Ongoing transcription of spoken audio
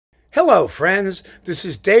Hello, friends. This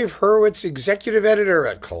is Dave Hurwitz, executive editor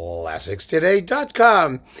at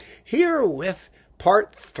ClassicsToday.com, here with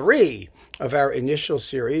part 3 of our initial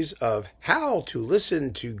series of How to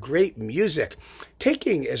Listen to Great Music,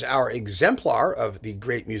 taking as our exemplar of the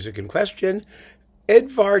great music in question,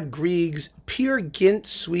 Edvard Grieg's Peer Gynt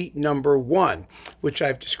Suite Number 1, which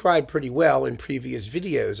I've described pretty well in previous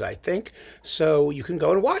videos, I think. So you can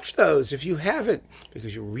go and watch those if you haven't,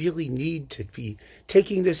 because you really need to be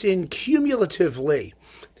taking this in cumulatively.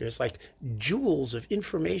 There's like jewels of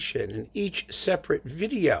information in each separate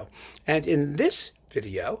video. And in this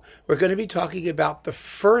video, we're going to be talking about the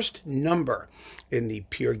first number in the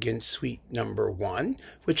Peer Gynt Suite Number 1,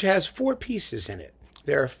 which has 4 pieces in it.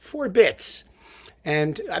 There are 4 bits.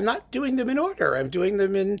 And I'm not doing them in order. I'm doing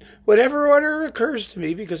them in whatever order occurs to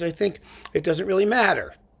me because I think it doesn't really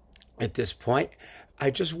matter at this point.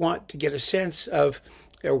 I just want to get a sense of,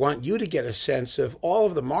 or want you to get a sense of all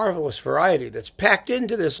of the marvelous variety that's packed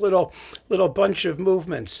into this little bunch of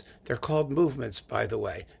movements. They're called movements, by the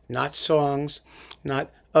way, not songs,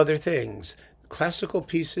 not other things. Classical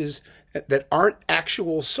pieces that aren't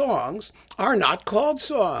actual songs are not called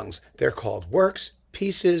songs. They're called works,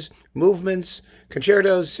 pieces, movements,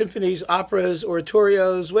 concertos, symphonies, operas,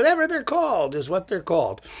 oratorios, whatever they're called is what they're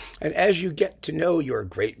called. And as you get to know your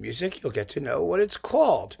great music, you'll get to know what it's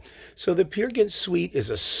called. So the Peer Gynt Suite is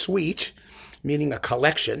a suite, meaning a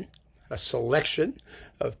collection, a selection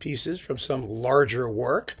of pieces from some larger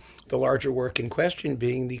work, the larger work in question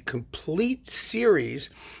being the complete series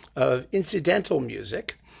of incidental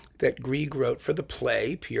music that Grieg wrote for the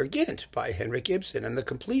play Peer Gynt by Henrik Ibsen, and the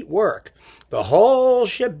complete work, the whole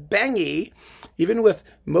shebangy, even with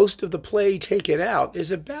most of the play taken out,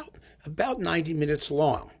 is about 90 minutes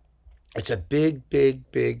long. It's a big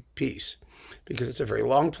piece because it's a very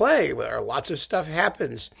long play where lots of stuff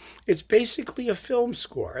happens. It's basically a film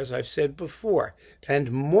score, as I've said before.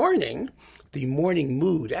 And morning, the morning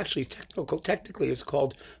mood, actually technically it's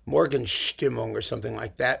called Morgenstimmung or something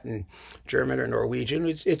like that in German or Norwegian.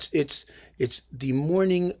 It's the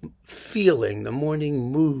morning feeling, the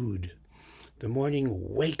morning mood, the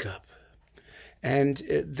morning wake up. And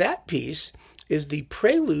that piece is the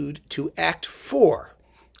prelude to Act 4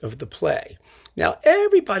 of the play. Now,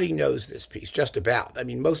 everybody knows this piece, just about. I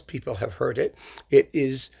mean, most people have heard it. It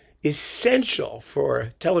is essential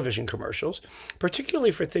for television commercials,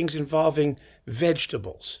 particularly for things involving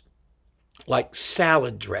vegetables, like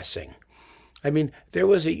salad dressing. I mean, there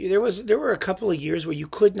were a couple of years where you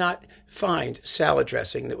could not find salad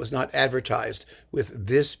dressing that was not advertised with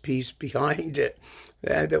this piece behind it.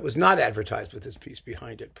 That was not advertised with this piece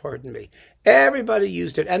behind it, pardon me. Everybody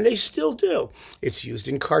used it, and they still do. It's used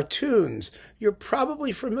in cartoons. You're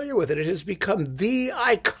probably familiar with it. It has become the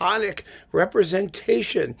iconic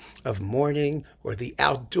representation of morning or the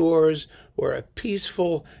outdoors or a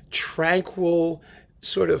peaceful, tranquil,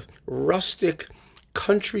 sort of rustic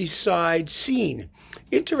countryside scene.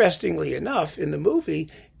 Interestingly enough, in the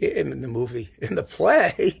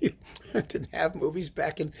play, didn't have movies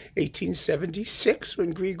back in 1876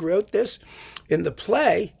 when Grieg wrote this. In the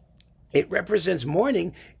play, it represents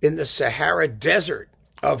morning in the Sahara Desert,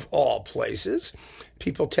 of all places.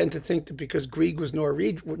 People tend to think that because Grieg was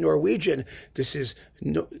Norwegian, this is,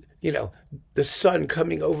 the sun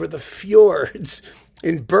coming over the fjords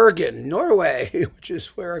in Bergen, Norway, which is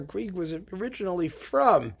where Grieg was originally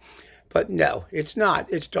from. But no, it's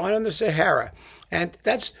not. It's down on the Sahara. And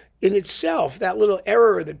that's in itself, that little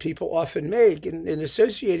error that people often make in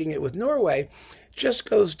associating it with Norway just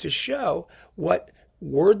goes to show what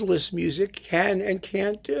wordless music can and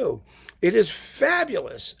can't do. It is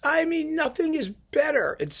fabulous. I mean, nothing is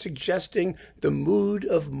better at suggesting the mood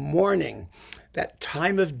of morning, that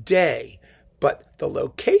time of day. But the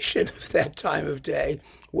location of that time of day,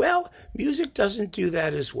 well, music doesn't do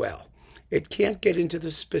that as well. It can't get into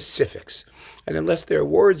the specifics. And unless there are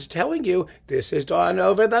words telling you, this is done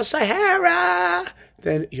over the Sahara,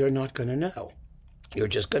 then you're not going to know. You're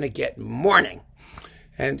just going to get morning.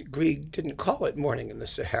 And Grieg didn't call it morning in the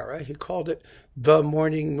Sahara. He called it the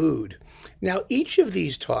morning mood. Now, each of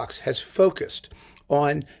these talks has focused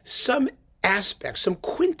on some aspect, some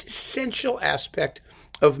quintessential aspect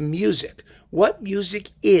of music. What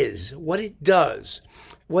music is, what it does,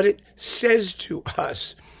 what it says to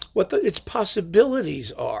us, what its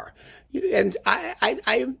possibilities are. And I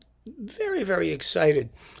am very excited,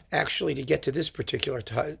 actually, to get to this particular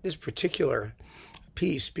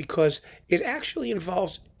piece because it actually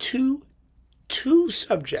involves two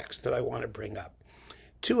subjects that I want to bring up.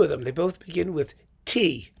 2 of them. They both begin with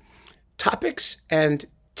T, topics and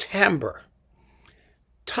timbre.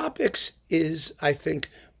 Topics is, I think,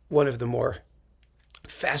 one of the more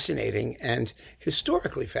fascinating and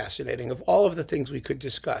historically fascinating of all of the things we could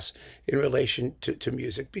discuss in relation to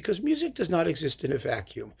music, because music does not exist in a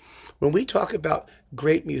vacuum. When we talk about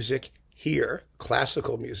great music here,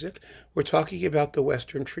 classical music, we're talking about the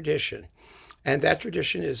Western tradition. And that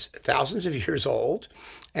tradition is thousands of years old,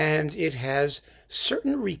 and it has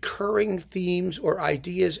certain recurring themes or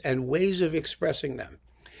ideas and ways of expressing them.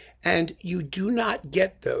 And you do not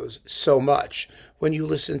get those so much when you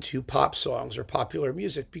listen to pop songs or popular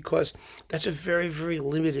music, because that's a very, very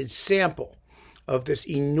limited sample of this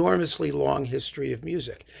enormously long history of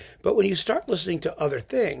music. But when you start listening to other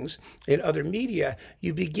things in other media,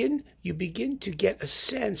 you begin to get a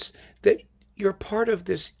sense that you're part of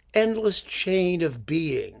this endless chain of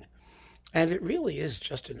being. And it really is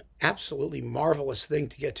just an absolutely marvelous thing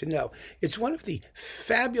to get to know. It's one of the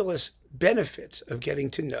fabulous benefits of getting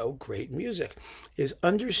to know great music, is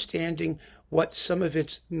understanding what some of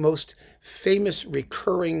its most famous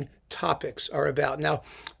recurring topics are about. Now,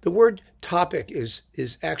 the word topic is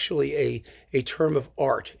actually a term of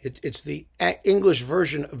art. It's the English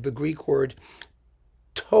version of the Greek word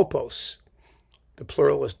topos. The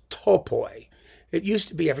plural is topoi. It used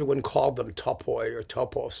to be everyone called them topoi or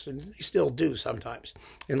topos, and they still do sometimes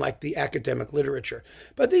in like the academic literature.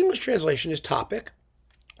 But the English translation is topic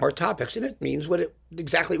or topics, and it means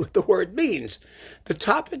exactly what the word means. The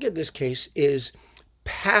topic in this case is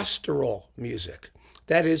pastoral music.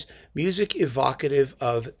 That is, music evocative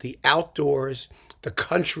of the outdoors, the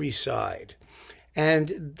countryside.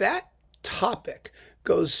 And that topic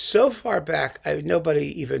goes so far back,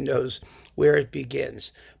 nobody even knows where it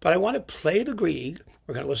begins. But I want to play the Grieg.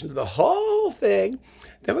 We're going to listen to the whole thing.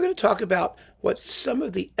 Then we're going to talk about what some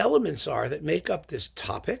of the elements are that make up this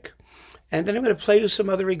topic. And then I'm going to play you some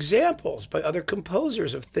other examples by other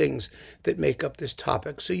composers of things that make up this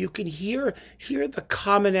topic, so you can hear the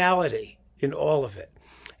commonality in all of it.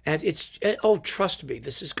 And oh, trust me,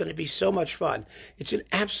 this is going to be so much fun. It's an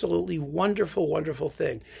absolutely wonderful, wonderful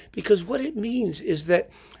thing, because what it means is that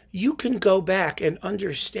you can go back and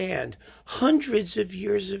understand hundreds of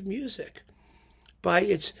years of music by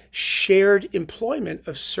its shared employment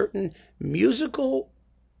of certain musical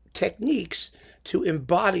techniques to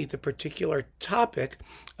embody the particular topic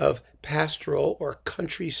of pastoral or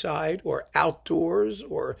countryside or outdoors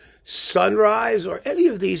or sunrise or any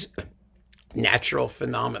of these natural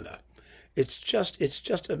phenomena. It's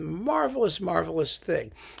just a marvelous, marvelous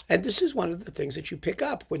thing. And this is one of the things that you pick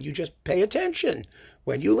up when you just pay attention,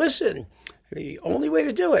 when you listen. The only way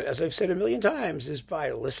to do it, as I've said a million times, is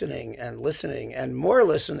by listening and more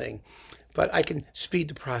listening. But I can speed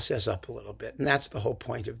the process up a little bit, and that's the whole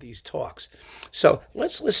point of these talks. So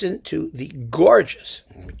let's listen to the gorgeous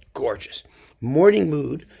Morning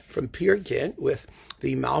Mood from Peer Gynt with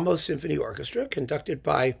the Malmo Symphony Orchestra, conducted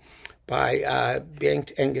by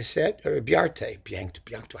Bjarke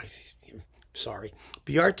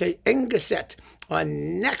Engeset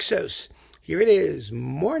on Naxos. Here it is,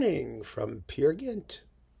 Morning from Peer Gynt.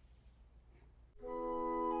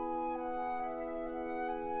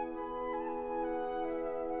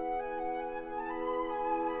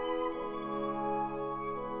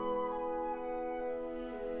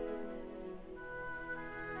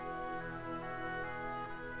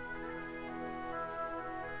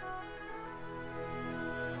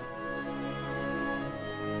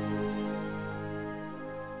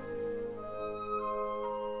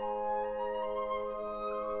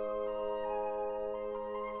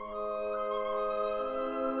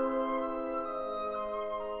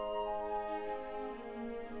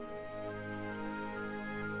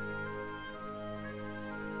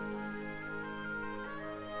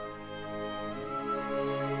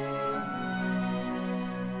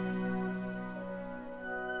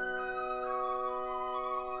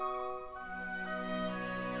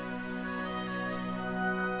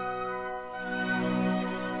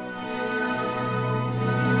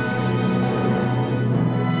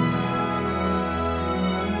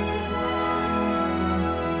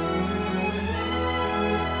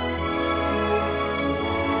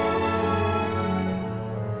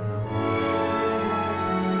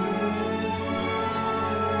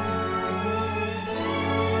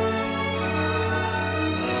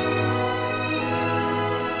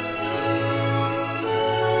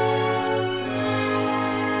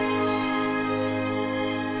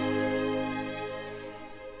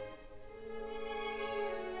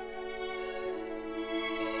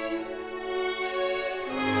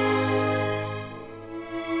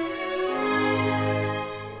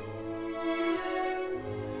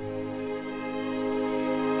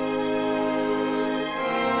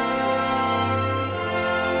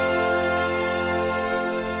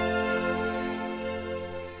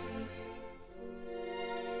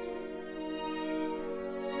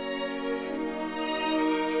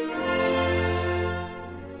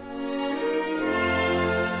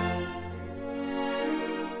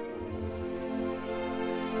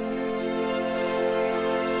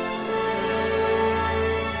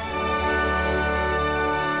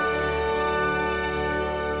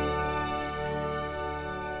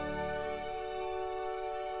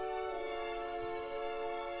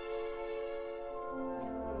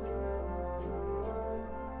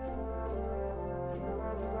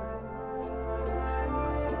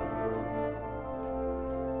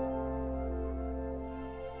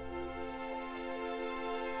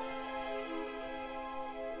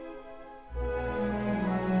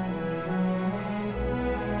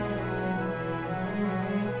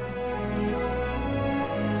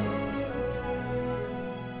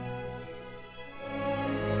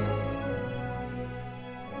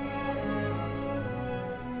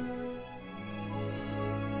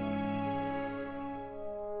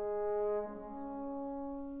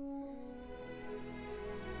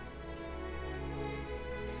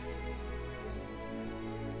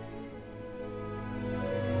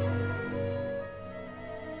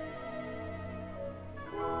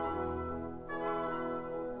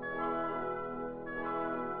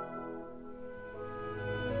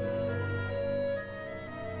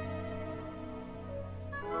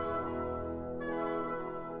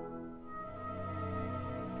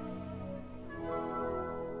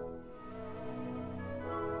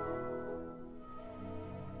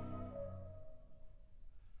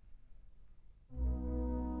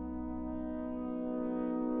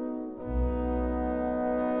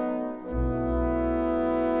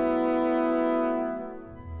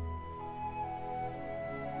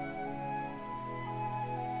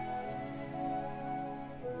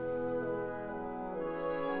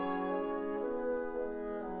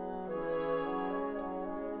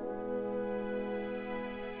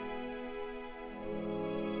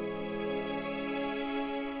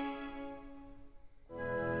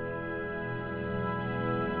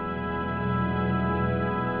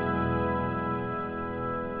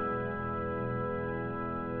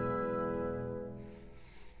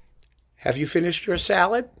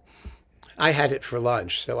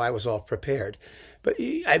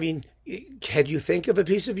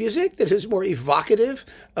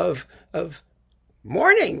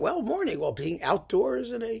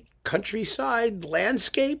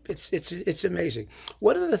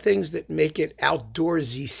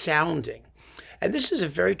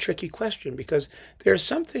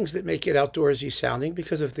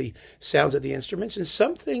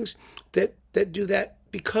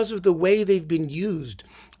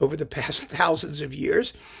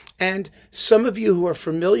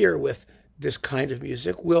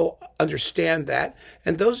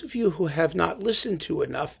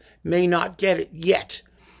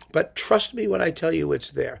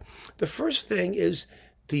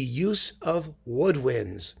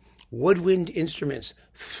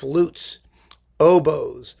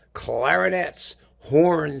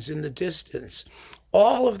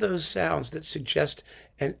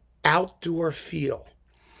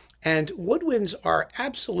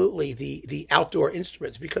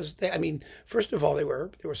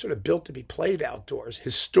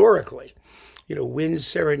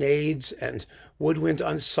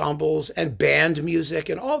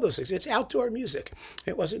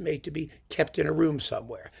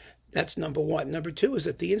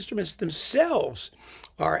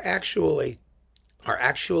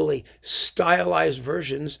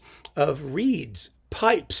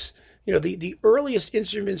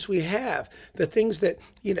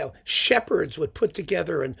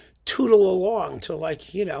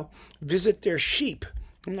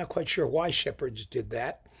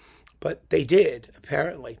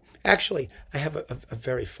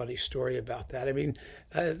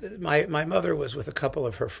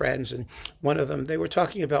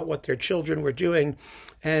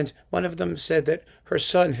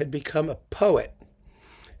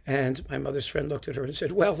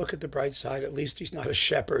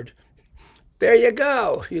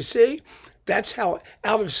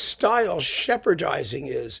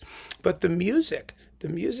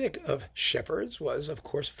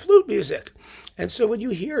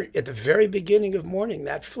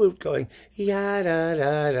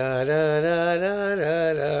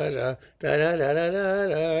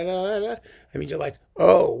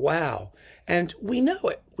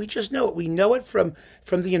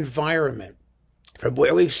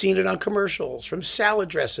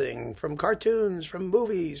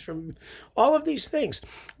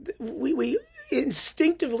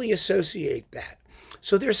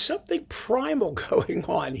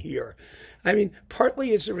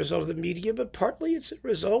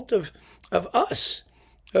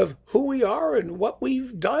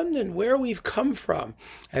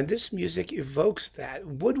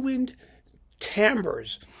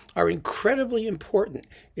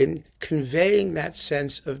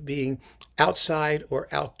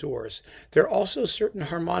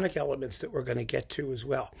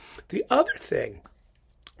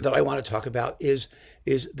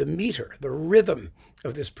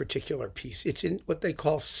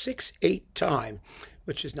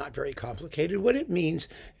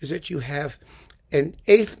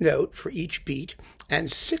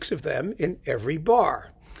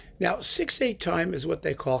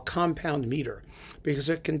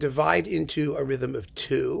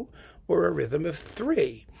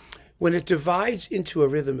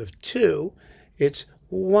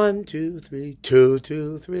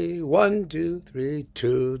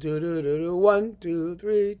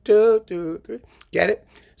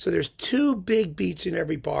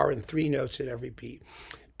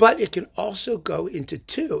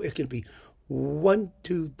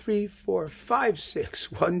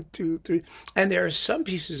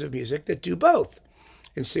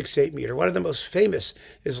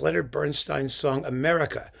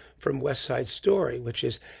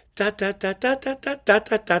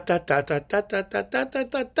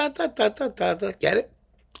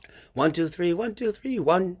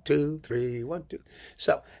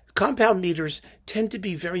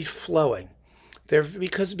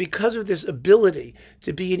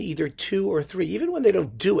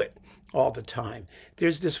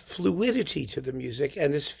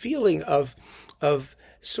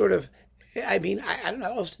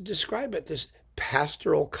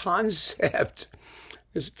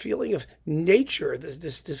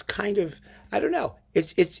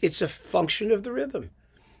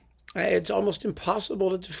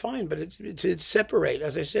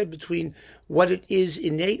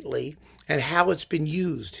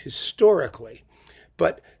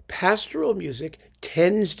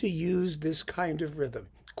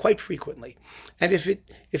 quite frequently. And if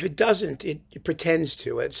it doesn't, it pretends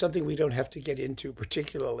to. It's something we don't have to get into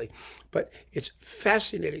particularly, but it's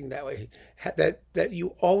fascinating that way, that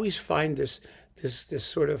you always find this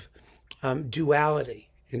sort of duality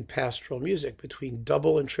in pastoral music between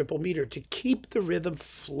double and triple meter to keep the rhythm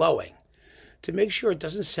flowing, to make sure it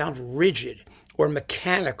doesn't sound rigid or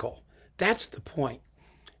mechanical. That's the point.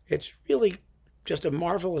 It's really just a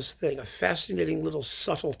marvelous thing, a fascinating little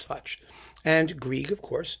subtle touch. And Grieg, of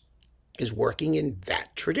course, is working in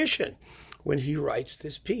that tradition when he writes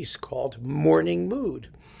this piece called Morning Mood.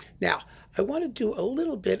 Now, I want to do a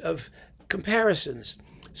little bit of comparisons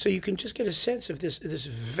so you can just get a sense of this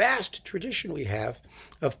vast tradition we have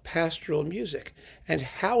of pastoral music and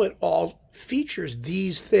how it all features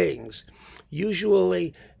these things.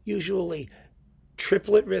 Usually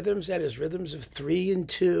triplet rhythms, that is rhythms of 3 and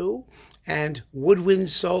 2, and woodwind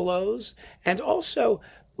solos, and also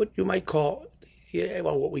what you might call,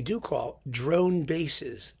 well, what we do call drone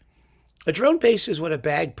basses. A drone bass is what a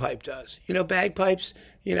bagpipe does. You know, bagpipes,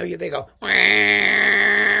 they go,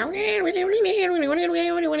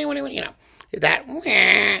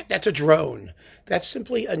 that's a drone. That's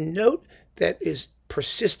simply a note that is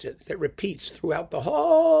persistent, that repeats throughout the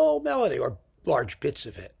whole melody or large bits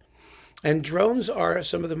of it. And drones are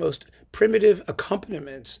some of the most primitive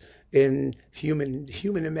accompaniments in human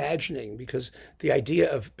imagining, because the idea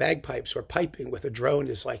of bagpipes or piping with a drone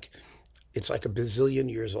is it's like a bazillion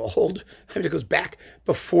years old. I mean, it goes back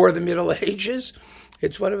before the Middle Ages.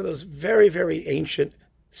 It's one of those very, very ancient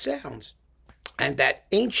sounds. And that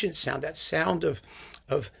ancient sound, that sound of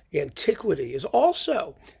antiquity, is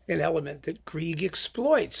also an element that Grieg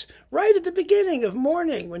exploits right at the beginning of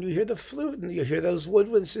Morning, when you hear the flute and you hear those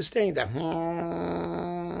woodwinds sustained, that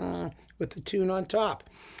with the tune on top.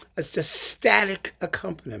 It's just static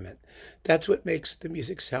accompaniment. That's what makes the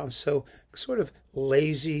music sound so sort of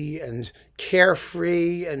lazy and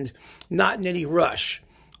carefree and not in any rush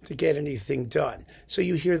to get anything done. So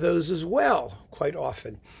you hear those as well quite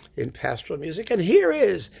often in pastoral music. And here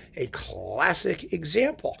is a classic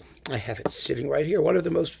example. I have it sitting right here, one of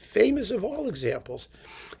the most famous of all examples.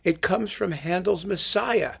 It comes from Handel's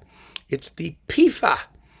Messiah. It's the Pifa.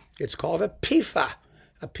 It's called a Pifa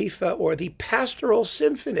or the Pastoral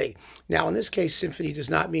Symphony. Now, in this case, symphony does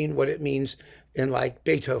not mean what it means in like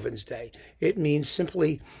Beethoven's day. It means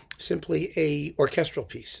simply a orchestral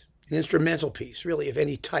piece, an instrumental piece, really, of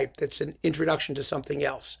any type that's an introduction to something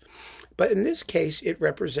else. But in this case, it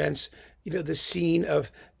represents, the scene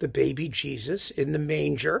of the baby Jesus in the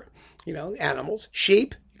manger, animals,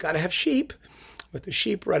 sheep, you got to have sheep, with the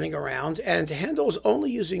sheep running around, and Handel is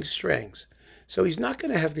only using strings. So he's not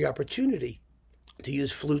going to have the opportunity to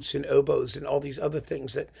use flutes and oboes and all these other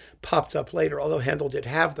things that popped up later. Although Handel did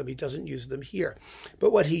have them, he doesn't use them here.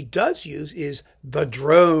 But what he does use is the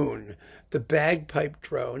drone, the bagpipe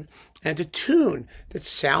drone, and a tune that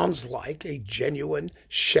sounds like a genuine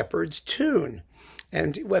shepherd's tune.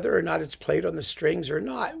 And whether or not it's played on the strings or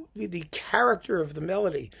not, the character of the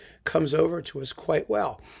melody comes over to us quite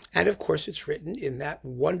well. And of course, it's written in that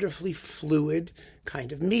wonderfully fluid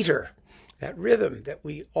kind of meter, that rhythm that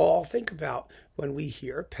we all think about when we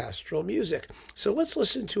hear pastoral music. So let's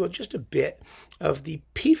listen to just a bit of the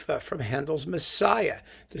Pifa from Handel's Messiah.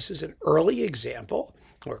 This is an early example,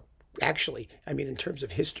 or actually, in terms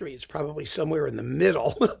of history, it's probably somewhere in the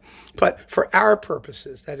middle. But for our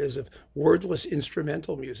purposes, that is of wordless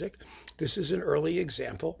instrumental music, this is an early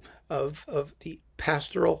example of the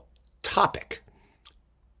pastoral topic.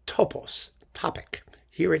 Topos, topic.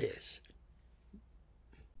 Here it is.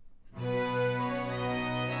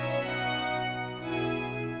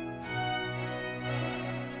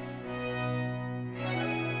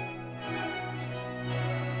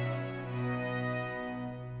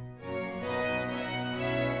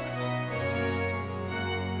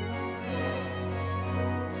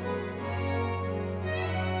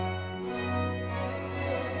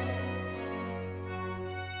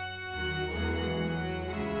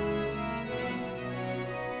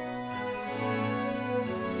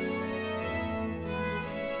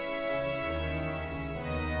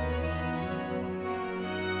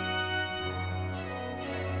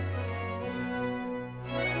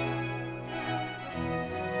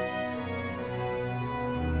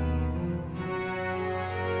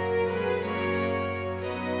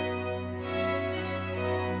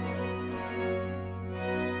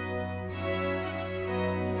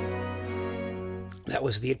 That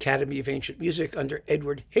was the Academy of Ancient Music under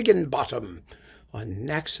Edward Higginbotham on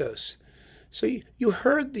Naxos. So you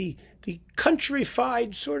heard the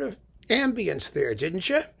countrified sort of ambience there, didn't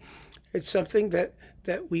you? It's something that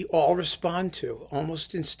we all respond to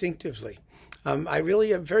almost instinctively. I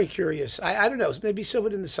really am very curious. I don't know, maybe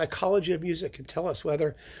someone in the psychology of music can tell us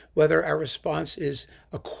whether our response is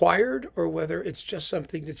acquired or whether it's just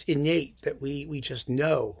something that's innate that we just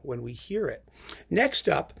know when we hear it. Next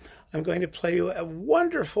up, I'm going to play you a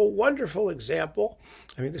wonderful, wonderful example.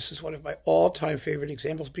 I mean, this is one of my all-time favorite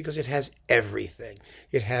examples because it has everything.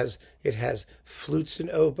 It has flutes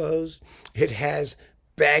and oboes. It has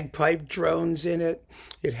bagpipe drones in it.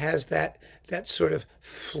 It has that sort of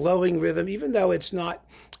flowing rhythm, even though it's not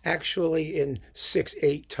actually in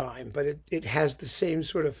 6/8 time, but it has the same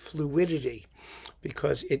sort of fluidity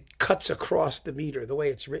because it cuts across the meter the way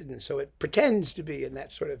it's written, so it pretends to be in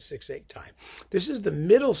that sort of 6/8 time. This is the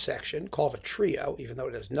middle section, called a trio, even though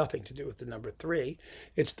it has nothing to do with the number 3.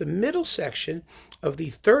 It's the middle section of the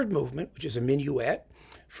third movement, which is a minuet,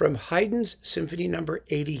 from Haydn's Symphony number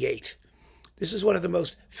 88. This is one of the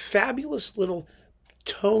most fabulous little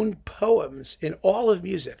tone poems in all of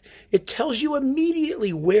music. It tells you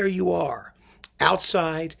immediately where you are.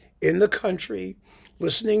 Outside, in the country,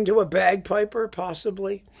 listening to a bagpiper,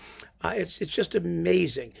 possibly. It's just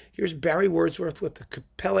amazing. Here's Barry Wordsworth with the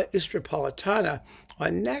Capella Istropolitana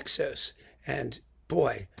on Naxos. And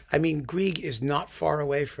boy, I mean, Grieg is not far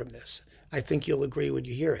away from this. I think you'll agree when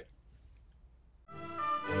you hear it.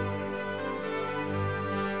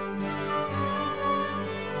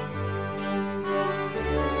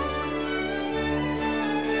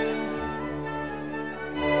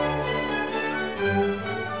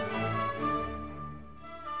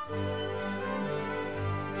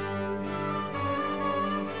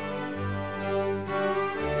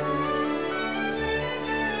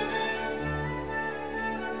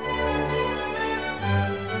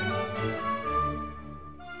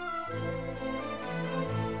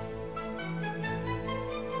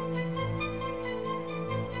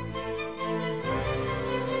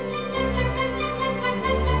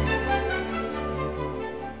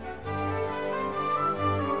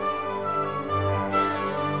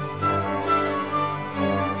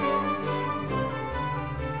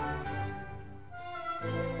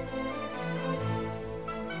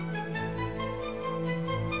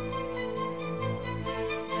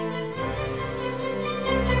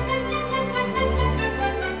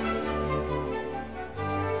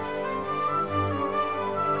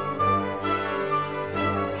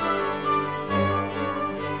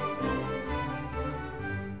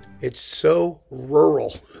 It's so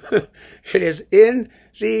rural. It is in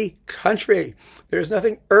the country. There's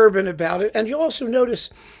nothing urban about it. And you'll also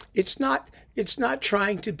notice it's not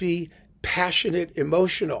trying to be passionate,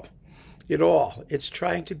 emotional at all. It's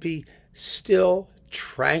trying to be still,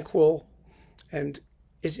 tranquil, and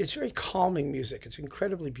it's very calming music. It's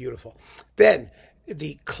incredibly beautiful. Then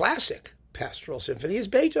the classic pastoral symphony is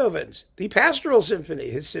Beethoven's, the Pastoral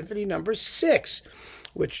Symphony, his symphony number 6,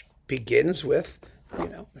 which begins with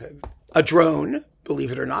a drone,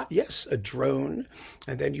 believe it or not. Yes, a drone.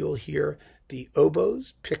 And then you'll hear the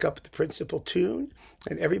oboes pick up the principal tune,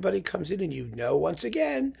 and everybody comes in, and once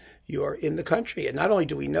again, you're in the country. And not only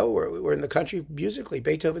do we know we're in the country musically,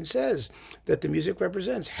 Beethoven says that the music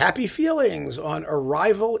represents happy feelings on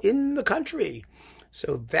arrival in the country.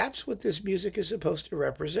 So that's what this music is supposed to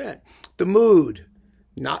represent. The mood,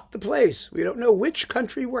 not the place. We don't know which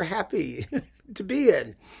country we're happy to be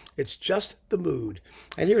in. It's just the mood.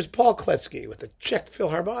 And here's Paul Kletsky with the Czech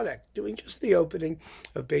Philharmonic doing just the opening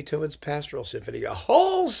of Beethoven's Pastoral Symphony, a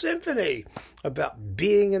whole symphony about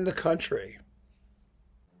being in the country.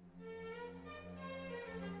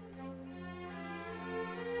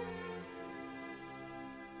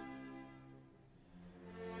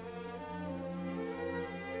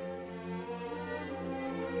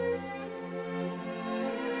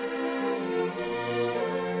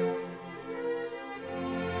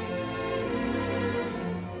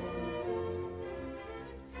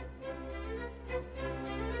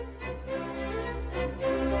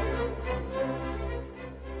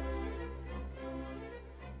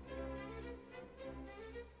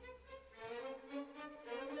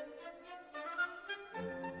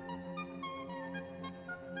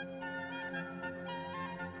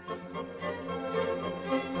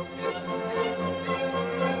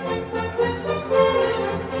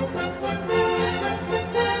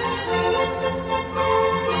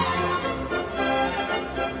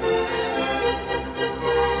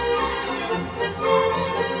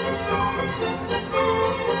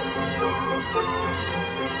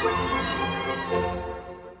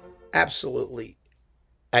 Absolutely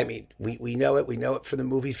I mean, we know it. We know it from the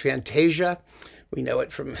movie Fantasia. We know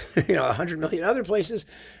it from 100 million other places.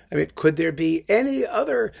 I mean, could there be any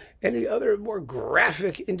other more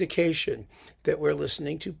graphic indication that we're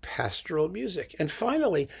listening to pastoral music? And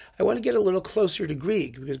finally, I want to get a little closer to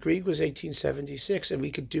Grieg, because Grieg was 1876, and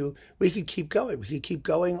we could keep going. We could keep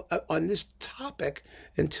going on this topic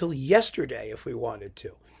until yesterday if we wanted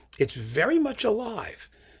to. It's very much alive.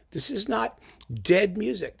 This is not dead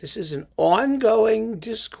music. This is an ongoing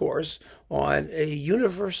discourse on a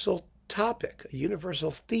universal topic, a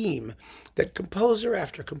universal theme that composer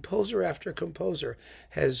after composer after composer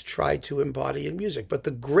has tried to embody in music. But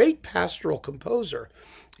the great pastoral composer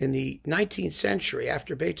in the 19th century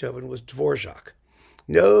after Beethoven was Dvorak.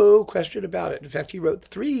 No question about it. In fact, he wrote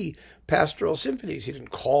 3 pastoral symphonies. He didn't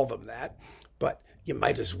call them that, but you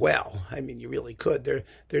might as well. I mean, you really could.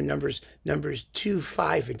 They're numbers 2,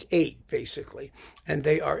 5, and 8, basically. And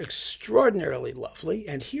they are extraordinarily lovely.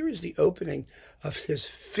 And here is the opening of his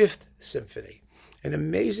 5th symphony, an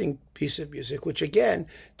amazing piece of music, which again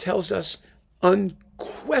tells us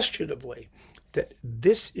unquestionably that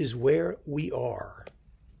this is where we are.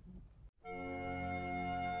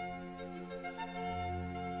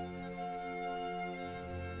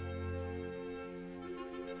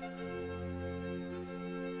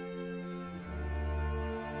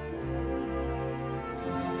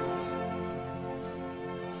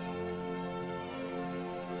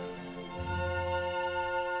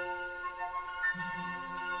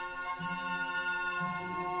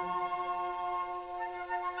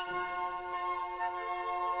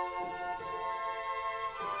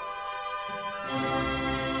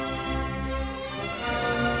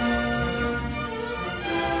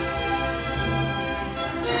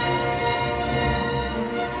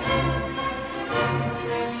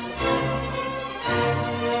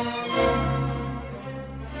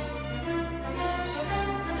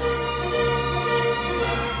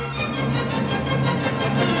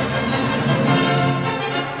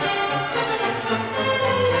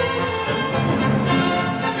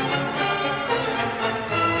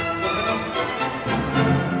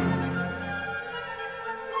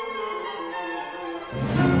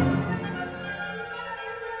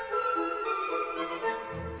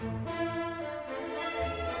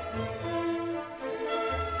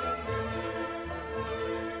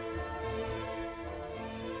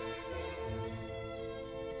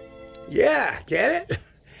 Yeah, get it?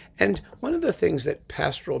 And one of the things that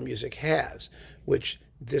pastoral music has, which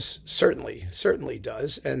this certainly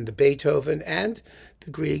does, and the Beethoven and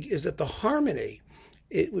the Grieg, is that the harmony,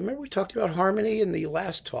 remember we talked about harmony in the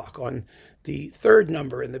last talk on the 3rd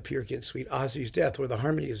number in the Peer Gynt Suite, Ozzy's Death, where the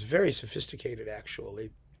harmony is very sophisticated, actually,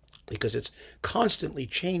 because it's constantly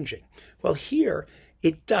changing. Well, here,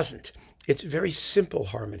 it doesn't. It's very simple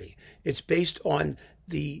harmony. It's based on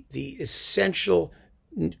the essential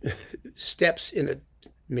steps in a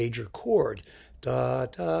major chord. Da,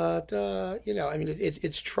 da, da, I mean,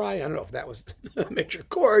 it's trying. I don't know if that was a major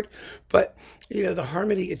chord, but, the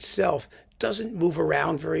harmony itself doesn't move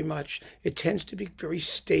around very much. It tends to be very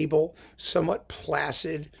stable, somewhat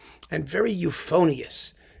placid, and very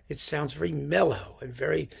euphonious. It sounds very mellow and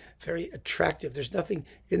very, very attractive. There's nothing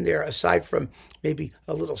in there aside from maybe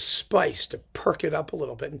a little spice to perk it up a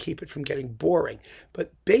little bit and keep it from getting boring.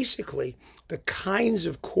 But basically, the kinds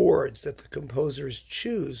of chords that the composers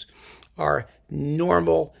choose are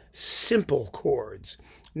normal, simple chords,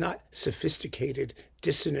 not sophisticated,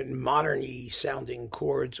 dissonant, modern-y sounding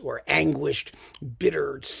chords or anguished,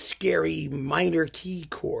 bitter, scary, minor key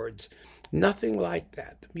chords. Nothing like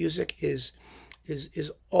that. The music is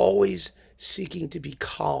always seeking to be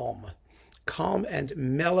calm and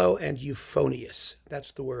mellow and euphonious.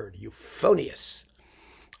 That's the word, euphonious.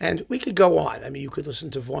 And we could go on. I mean, you could listen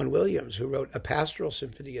to Vaughan Williams, who wrote a pastoral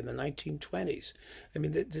symphony in the 1920s. I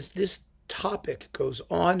mean, this topic goes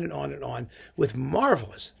on and on and on with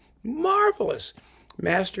marvelous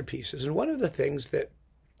masterpieces. And one of the things that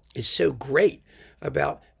is so great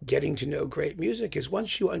about getting to know great music is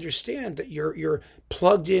once you understand that you're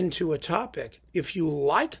plugged into a topic, if you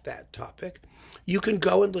like that topic, you can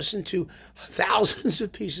go and listen to thousands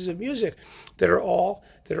of pieces of music that are all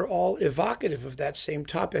evocative of that same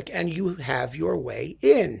topic, and you have your way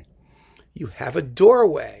in. You have a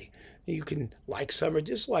doorway. You can like some or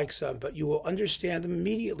dislike some, but you will understand them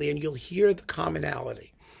immediately, and you'll hear the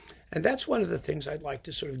commonality. And that's one of the things I'd like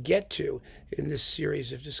to sort of get to in this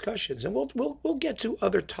series of discussions. And we'll get to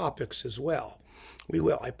other topics as well. We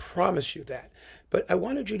will, I promise you that. But I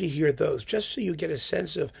wanted you to hear those just so you get a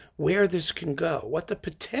sense of where this can go, what the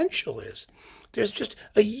potential is. There's just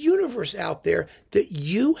a universe out there that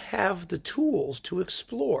you have the tools to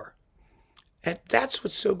explore. And that's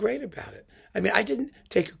what's so great about it. I mean, I didn't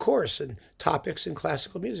take a course in topics in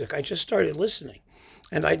classical music. I just started listening.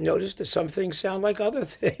 And I noticed that some things sound like other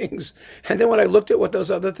things. And then when I looked at what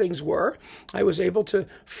those other things were, I was able to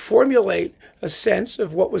formulate a sense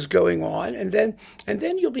of what was going on. And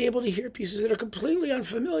then you'll be able to hear pieces that are completely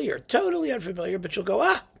unfamiliar, totally unfamiliar, but you'll go,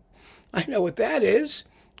 I know what that is.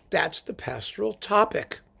 That's the pastoral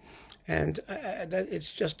topic. And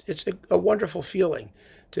it's a wonderful feeling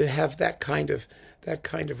to have that kind of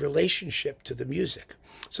relationship to the music.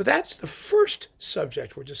 So that's the first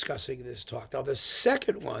subject we're discussing in this talk. Now, the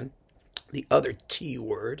second one, the other T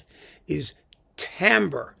word, is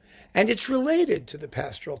timbre. And it's related to the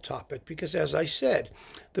pastoral topic because, as I said,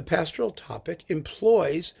 the pastoral topic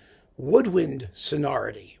employs woodwind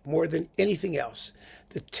sonority more than anything else.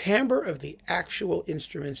 The timbre of the actual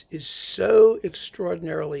instruments is so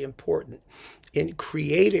extraordinarily important in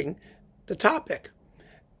creating the topic.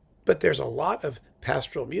 But there's a lot of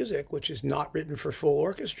pastoral music which is not written for full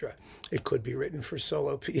orchestra. It could be written for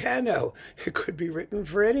solo piano. It could be written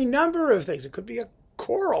for any number of things. It could be a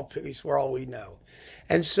choral piece for all we know.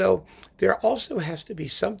 And so there also has to be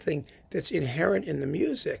something that's inherent in the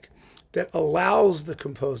music that allows the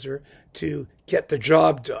composer to get the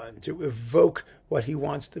job done, to evoke what he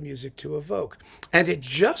wants the music to evoke. And it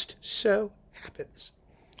just so happens,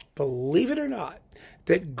 believe it or not,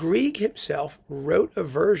 that Grieg himself wrote a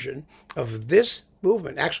version of this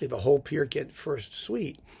movement, actually the whole Peer Gynt First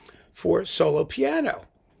Suite, for solo piano,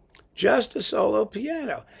 just a solo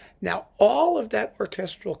piano. Now, all of that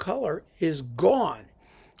orchestral color is gone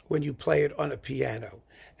when you play it on a piano.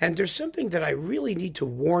 And there's something that I really need to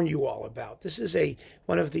warn you all about. This is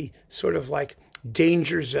one of the sort of like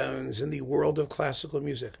danger zones in the world of classical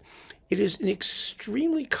music. It is an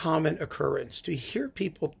extremely common occurrence to hear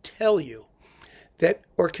people tell you that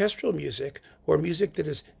orchestral music or music that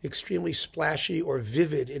is extremely splashy or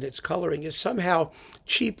vivid in its coloring is somehow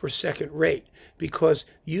cheap or second rate because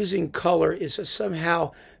using color is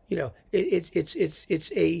somehow, it's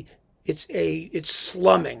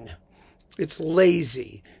slumming. It's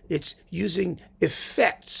lazy. It's using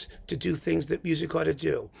effects to do things that music ought to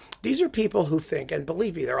do. These are people who think, and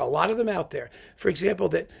believe me, there are a lot of them out there, for example,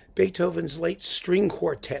 that Beethoven's late string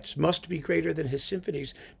quartets must be greater than his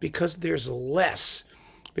symphonies because there's less,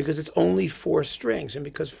 because it's only 4 strings, and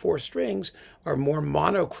because 4 strings are more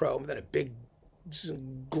monochrome than a big,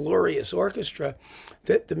 glorious orchestra,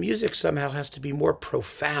 that the music somehow has to be more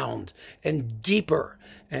profound and deeper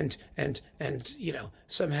and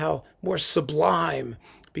somehow more sublime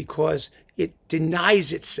because it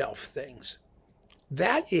denies itself things.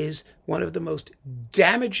 That is one of the most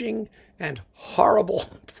damaging and horrible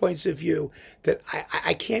points of view that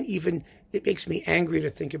I can't even, it makes me angry to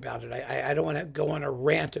think about it. I don't want to go on a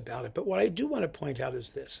rant about it, but what I do want to point out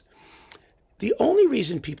is this. The only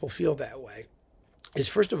reason people feel that way is,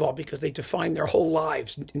 first of all, because they define their whole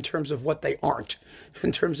lives in terms of what they aren't,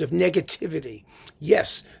 in terms of negativity.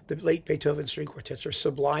 Yes, the late Beethoven string quartets are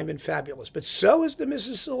sublime and fabulous, but so is the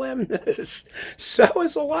Missa Solemnis. So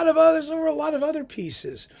is a lot of others, or a lot of other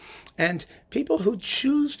pieces. And people who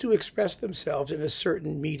choose to express themselves in a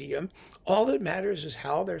certain medium, all that matters is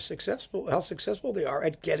how successful they are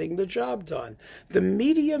at getting the job done. The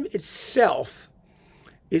medium itself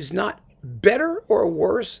is not better or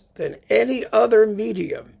worse than any other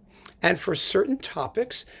medium. And for certain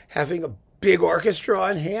topics, having a big orchestra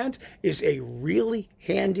on hand is a really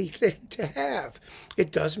handy thing to have.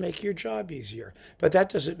 It does make your job easier. But that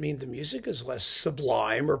doesn't mean the music is less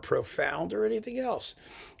sublime or profound or anything else.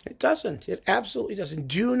 It doesn't. It absolutely doesn't.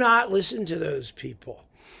 Do not listen to those people.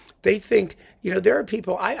 They think, there are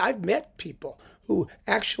people, I've met people who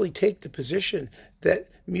actually take the position that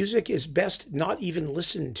music is best not even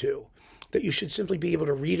listened to, that you should simply be able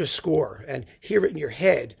to read a score and hear it in your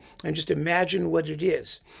head and just imagine what it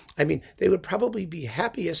is. I mean, they would probably be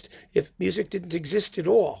happiest if music didn't exist at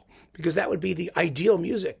all, because that would be the ideal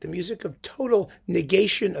music, the music of total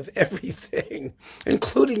negation of everything,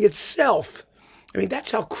 including itself. I mean,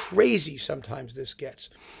 that's how crazy sometimes this gets.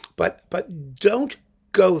 But don't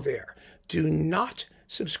go there. Do not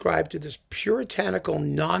subscribe to this puritanical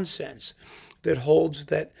nonsense that holds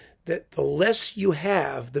that the less you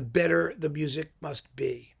have, the better the music must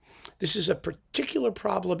be. This is a particular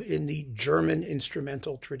problem in the German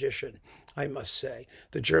instrumental tradition, I must say,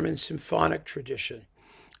 the German symphonic tradition.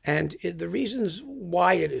 And the reasons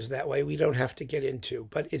why it is that way, we don't have to get into,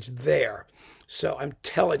 but it's there. So I'm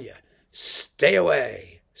telling you, stay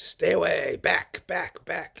away, back,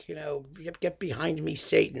 get behind me,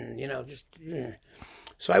 Satan,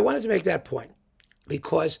 So I wanted to make that point.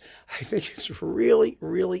 because I think it's really,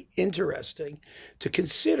 really interesting to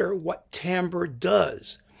consider what timbre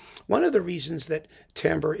does. One of the reasons that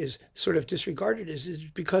timbre is sort of disregarded is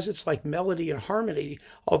because it's like melody and harmony,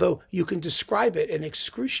 although you can describe it in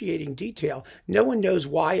excruciating detail. No one knows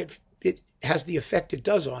why it has the effect it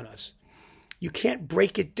does on us. You can't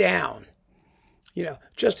break it down. You know,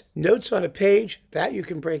 just notes on a page, that you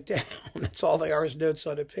can break down. That's all they are, is notes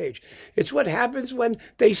on a page. It's what happens when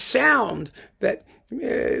they sound that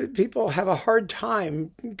people have a hard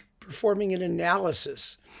time performing an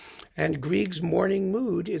analysis. And Grieg's Morning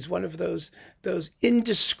Mood is one of those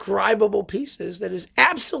indescribable pieces that is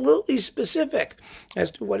absolutely specific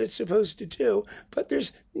as to what it's supposed to do, but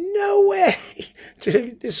there's no way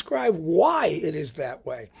to describe why it is that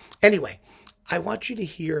way. Anyway, I want you to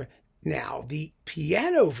hear now the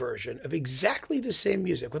piano version of exactly the same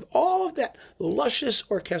music with all of that luscious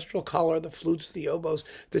orchestral color, the flutes, the oboes,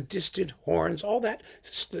 the distant horns, all that,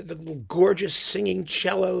 the gorgeous singing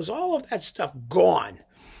cellos, all of that stuff gone.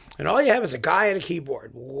 And all you have is a guy and a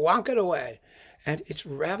keyboard wonking away. And it's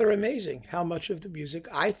rather amazing how much of the music,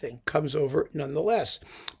 I think, comes over nonetheless.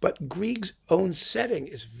 But Grieg's own setting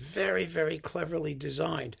is very, very cleverly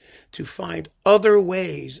designed to find other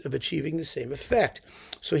ways of achieving the same effect.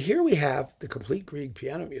 So here we have the complete Grieg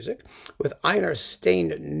piano music with Einar Stein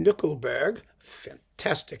Nuckelberg,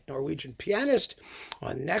 fantastic Norwegian pianist,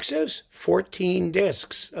 on Naxos, 14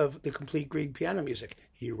 discs of the complete Grieg piano music.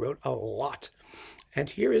 He wrote a lot. And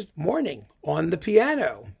here is Morning on the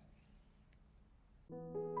piano.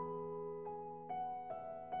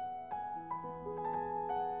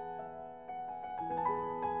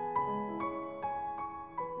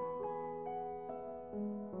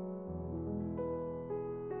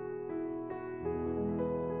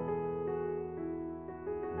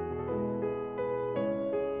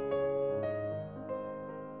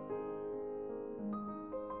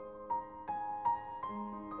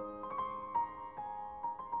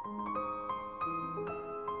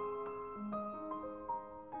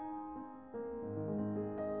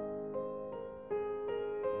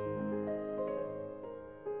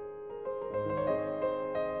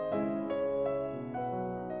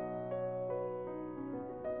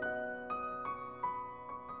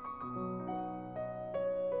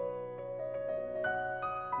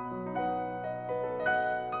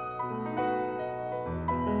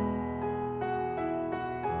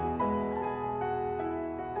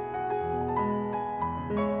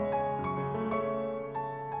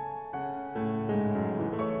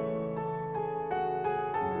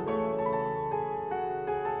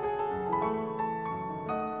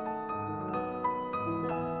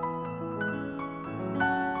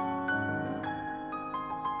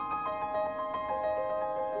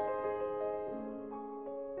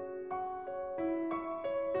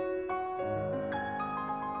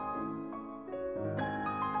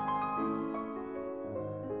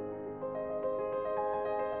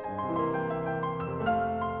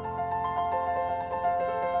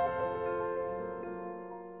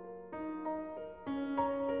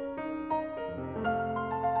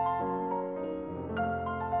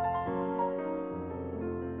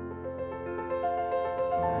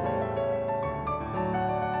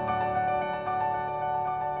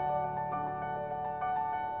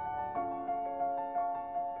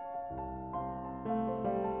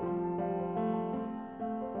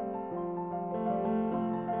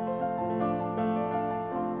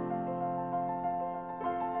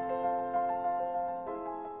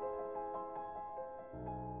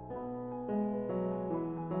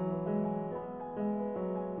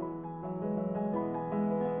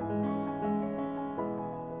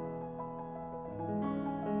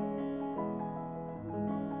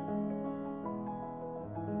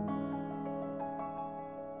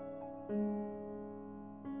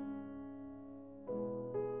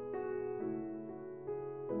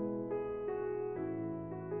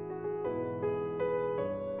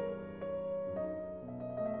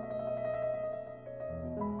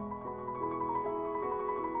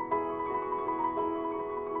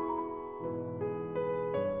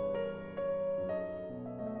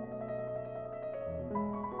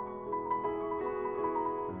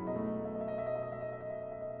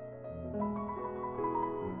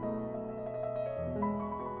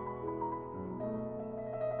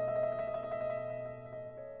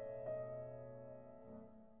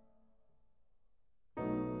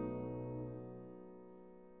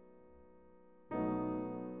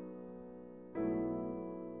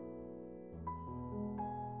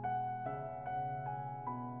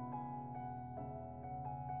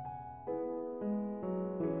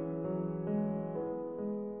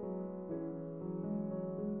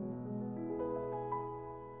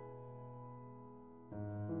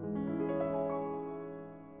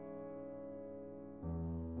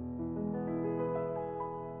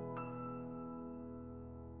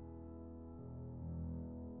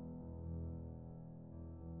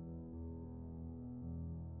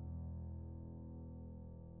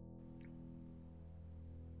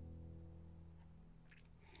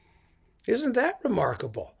 Isn't that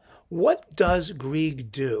remarkable? What does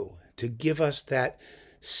Grieg do to give us that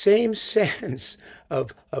same sense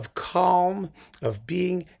of calm, of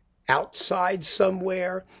being outside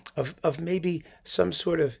somewhere, of maybe some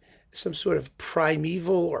sort of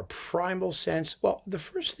primeval or primal sense? Well, the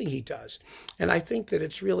first thing he does, and I think that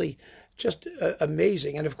it's really just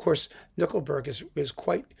amazing, and of course Nickelberg is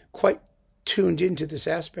quite tuned into this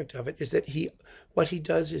aspect of it, is that what he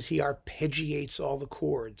does is he arpeggiates all the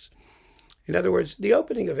chords. In other words, the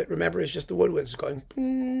opening of it, remember, is just the woodwinds going,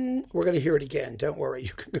 we're going to hear it again. Don't worry.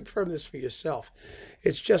 You can confirm this for yourself.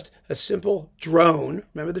 It's just a simple drone.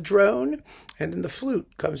 Remember the drone? And then the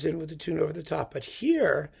flute comes in with the tune over the top. But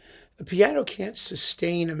here, the piano can't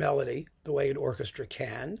sustain a melody the way an orchestra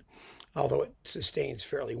can, although it sustains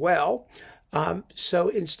fairly well. So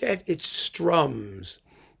instead, it strums.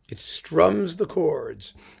 It strums the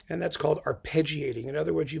chords, and that's called arpeggiating. In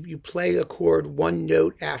other words, you play a chord one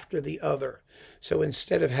note after the other. So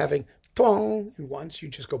instead of having thong in once, you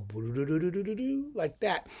just go like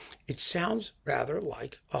that. It sounds rather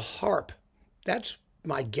like a harp. That's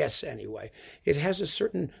my guess anyway. It has a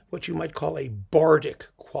certain, what you might call a bardic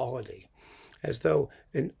quality, as though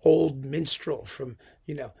an old minstrel from,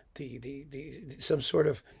 some sort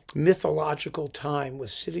of mythological time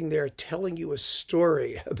was sitting there telling you a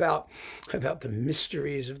story about the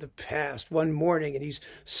mysteries of the past one morning, and he's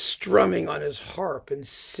strumming on his harp and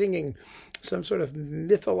singing some sort of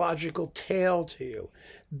mythological tale to you.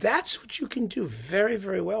 That's what you can do very,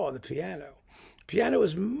 very well on the piano. Piano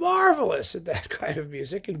is marvelous at that kind of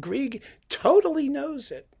music, and Grieg totally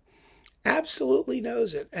knows it, absolutely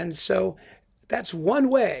knows it. And so that's one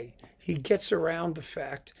way he gets around the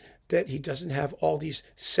fact that he doesn't have all these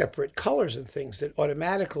separate colors and things that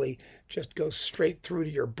automatically just go straight through to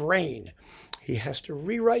your brain. He has to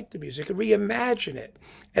rewrite the music and reimagine it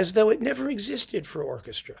as though it never existed for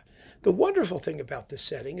orchestra. The wonderful thing about this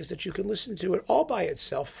setting is that you can listen to it all by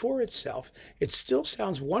itself, for itself. It still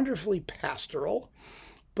sounds wonderfully pastoral,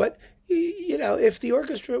 but if the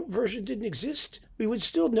orchestra version didn't exist, we would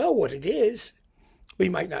still know what it is. We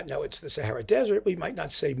might not know it's the Sahara Desert. We might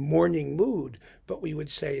not say morning mood, but we would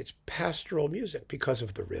say it's pastoral music because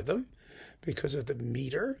of the rhythm, because of the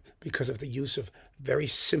meter, because of the use of very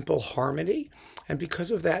simple harmony, and because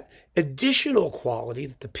of that additional quality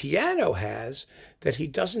that the piano has that he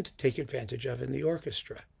doesn't take advantage of in the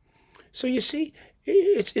orchestra. So you see,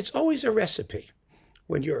 it's always a recipe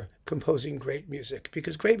when you're composing great music,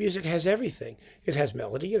 because great music has everything. It has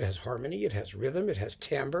melody, it has harmony, it has rhythm, it has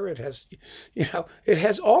timbre, it has, it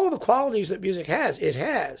has all the qualities that music has. It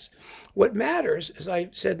has. What matters, as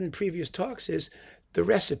I've said in previous talks, is the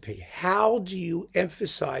recipe. How do you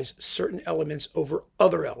emphasize certain elements over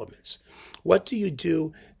other elements? What do you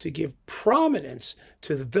do to give prominence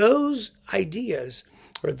to those ideas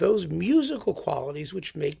or those musical qualities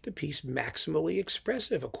which make the piece maximally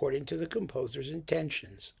expressive according to the composer's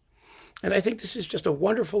intentions? And I think this is just a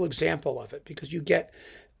wonderful example of it, because you get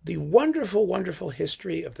the wonderful, wonderful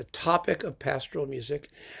history of the topic of pastoral music,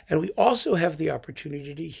 and we also have the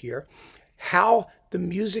opportunity to hear how the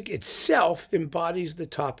music itself embodies the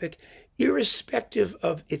topic, irrespective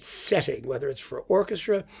of its setting, whether it's for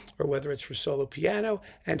orchestra or whether it's for solo piano,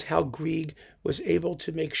 and how Grieg was able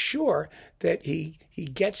to make sure that he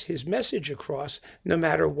gets his message across no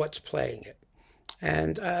matter what's playing it.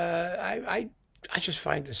 And I just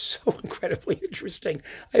find this so incredibly interesting.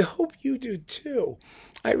 I hope you do too.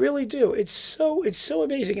 I really do. It's so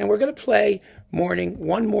amazing. And we're going to play Morning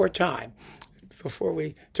one more time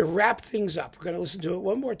to wrap things up. We're going to listen to it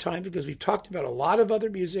one more time because we've talked about a lot of other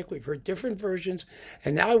music. We've heard different versions.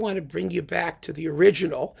 And now I want to bring you back to the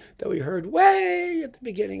original that we heard way at the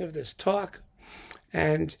beginning of this talk.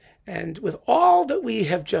 And with all that we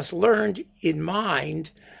have just learned in mind,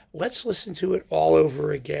 let's listen to it all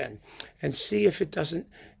over again and see if it doesn't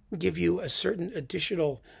give you a certain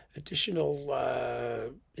additional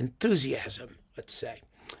enthusiasm, let's say.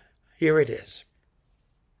 Here it is.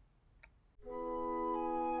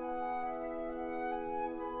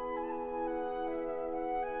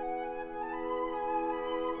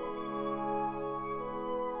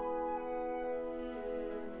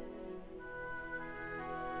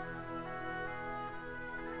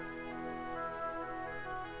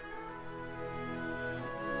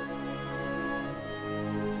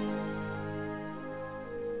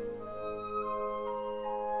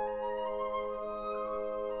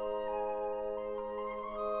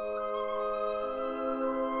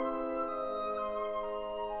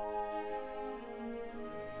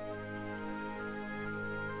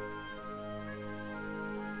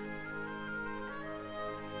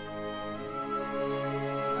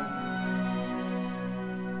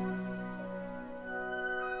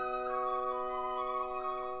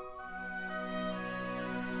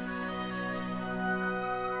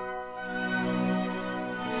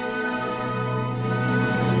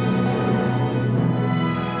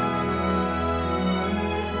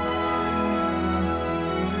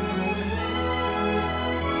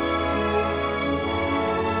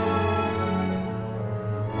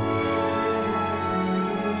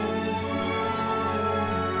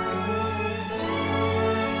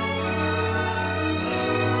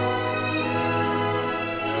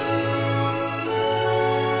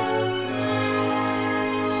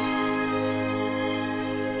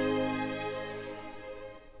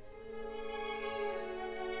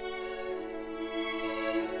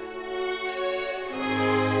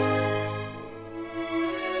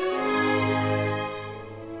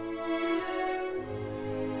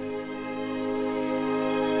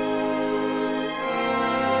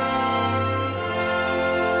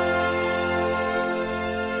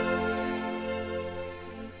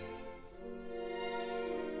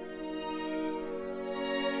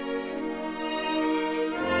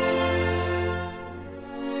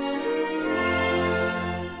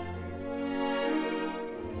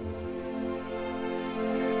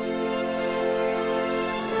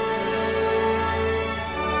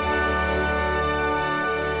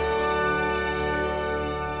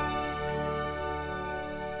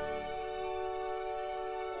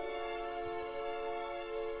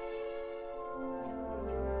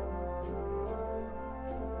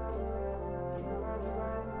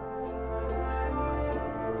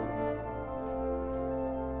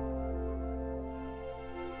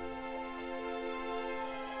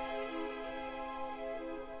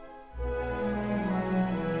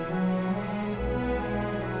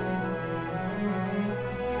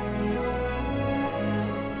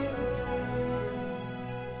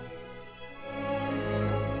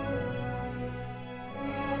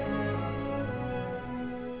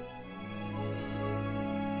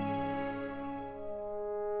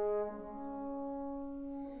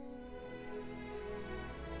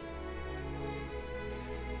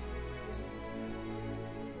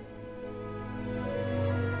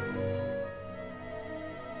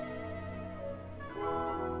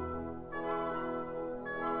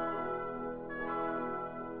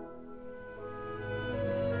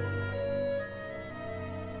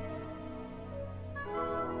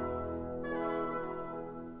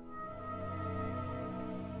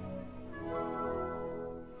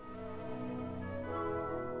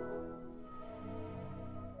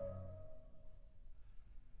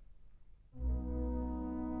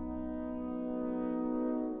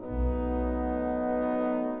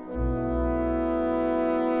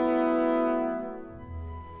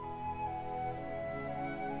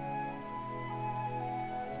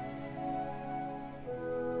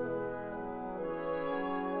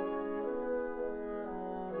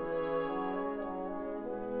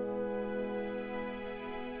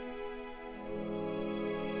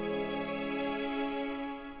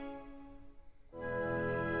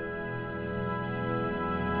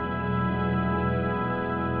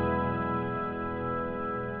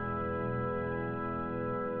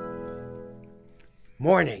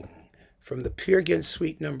 Morning from the Gynt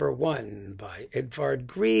Suite number 1 by Edvard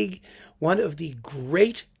Grieg, one of the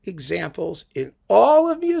great examples in all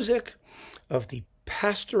of music of the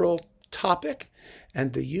pastoral topic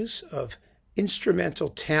and the use of instrumental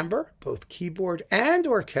timbre, both keyboard and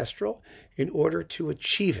orchestral, in order to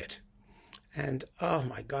achieve it. And oh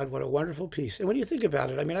my God, what a wonderful piece. And when you think about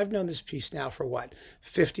it, I mean, I've known this piece now for what,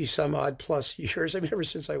 50 some odd plus years. I mean, ever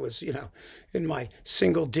since I was, in my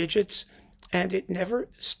single digits. And it never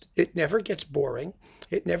gets boring.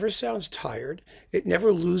 It never sounds tired. It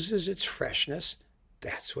never loses its freshness.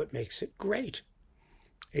 That's what makes it great.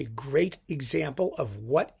 A great example of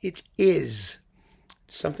what it is.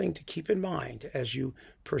 Something to keep in mind as you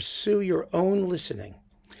pursue your own listening.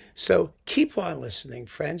 So keep on listening,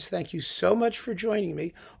 friends. Thank you so much for joining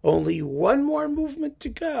me. Only one more movement to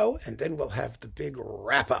go, and then we'll have the big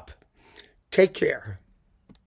wrap-up. Take care.